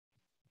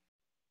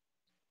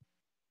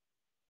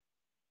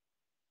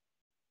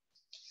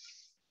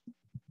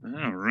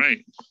All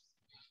right.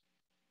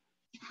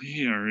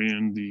 We are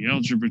in the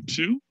Algebra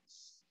 2,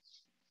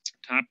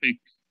 topic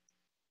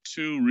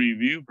 2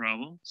 review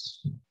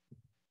problems.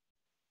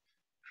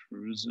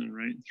 Cruising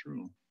right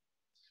through.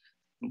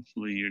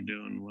 Hopefully you're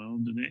doing well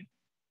today.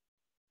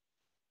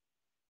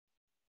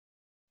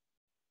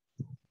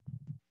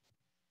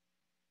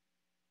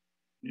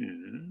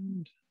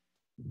 And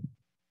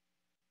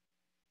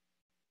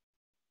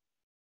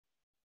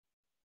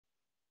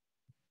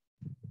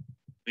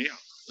yeah,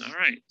 all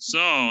right.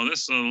 So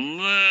this is a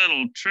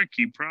little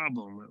tricky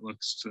problem, it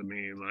looks to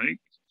me like.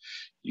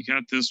 You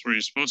got this where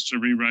you're supposed to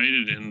rewrite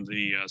it in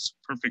the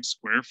perfect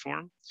square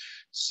form.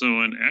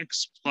 So an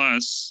x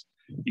plus,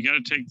 you got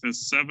to take the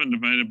 7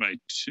 divided by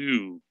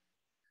 2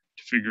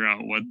 to figure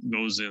out what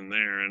goes in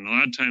there. And a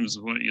lot of times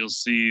what you'll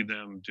see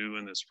them do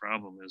in this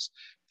problem is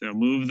they'll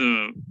move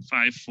the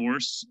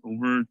 5/4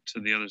 over to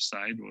the other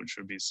side, which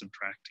would be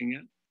subtracting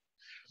it.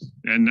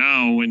 And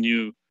now when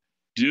you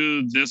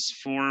do this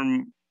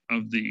form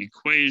of the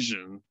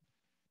equation,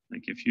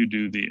 like if you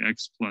do the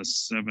x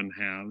plus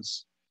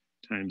 7/2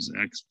 times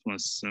x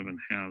plus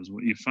 7/2,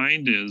 what you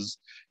find is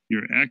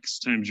your x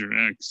times your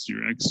x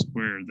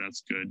squared,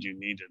 that's good, you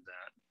needed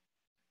that.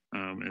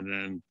 And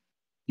then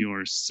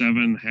your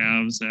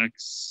 7/2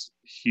 x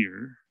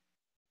here,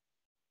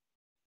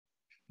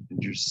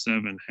 and your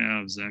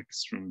 7/2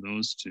 x from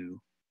those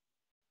two.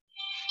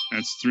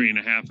 That's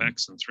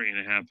 3.5x and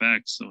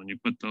 3.5x. So when you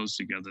put those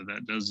together,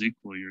 that does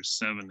equal your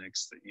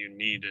 7x that you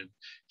needed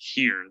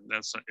here.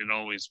 It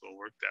always will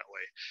work that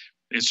way.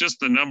 It's just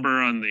the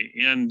number on the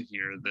end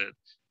here that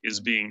is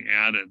being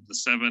added. The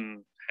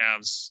 7/2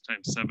 times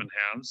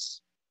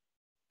 7/2.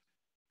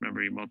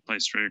 Remember, you multiply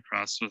straight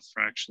across with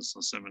fractions.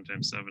 So 7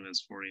 times 7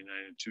 is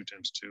 49, and 2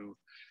 times 2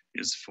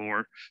 is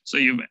 4. So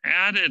you've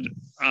added,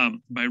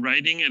 by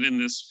writing it in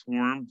this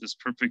form, this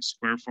perfect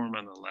square form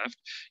on the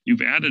left,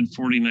 you've added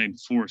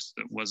 49/4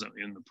 that wasn't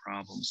in the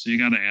problem. So you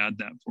got to add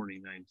that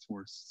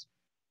 49/4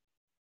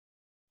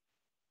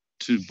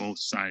 to both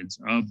sides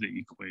of the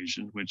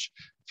equation, which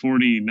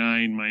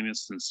 49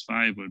 minus this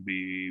 5 would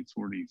be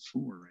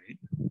 44, right?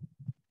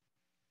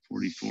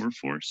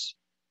 44/4.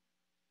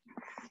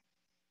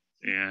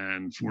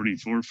 And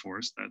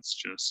 44/4, that's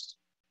just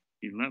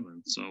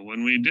 11. So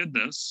when we did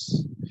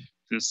this,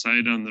 this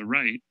side on the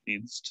right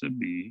needs to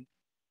be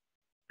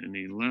an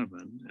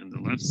 11, and the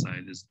left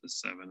side is the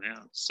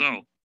 7/2.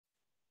 So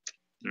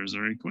there's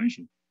our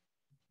equation.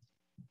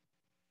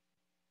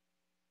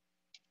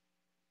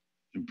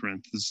 In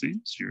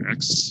parentheses, your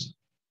x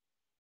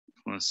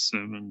plus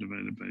 7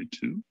 divided by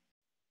 2.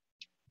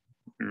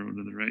 Arrow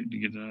to the right to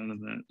get out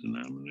of that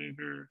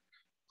denominator.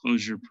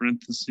 Close your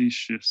parentheses,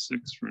 shift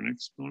 6 for an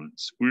exponent,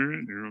 square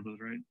it, arrow to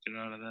the right, get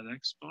out of that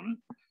exponent,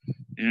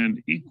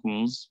 and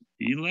equals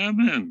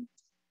 11.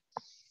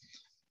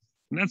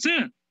 And that's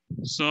it.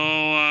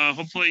 So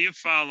hopefully you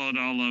followed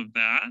all of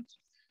that.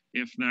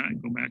 If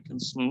not, go back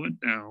and slow it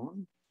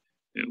down.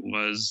 It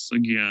was,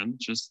 again,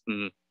 just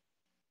the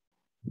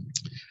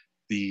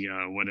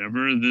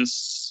whatever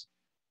this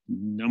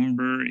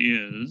number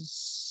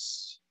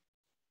is,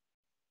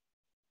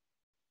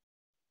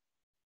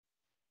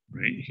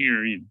 right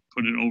here, you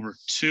put it over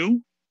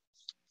 2,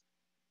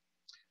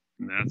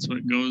 and that's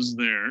what goes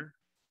there.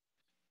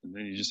 And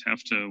then you just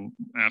have to,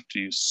 after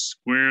you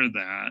square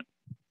that,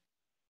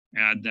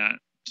 add that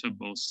to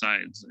both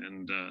sides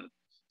and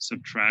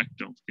subtract.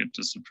 Don't forget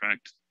to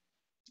subtract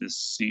this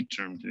c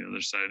term to the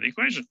other side of the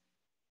equation.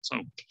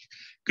 So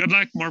good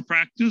luck, more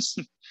practice.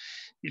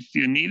 If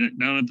you need it,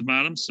 down at the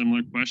bottom,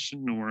 similar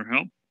question, no more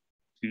help.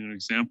 Do an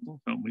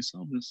example, help me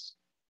solve this.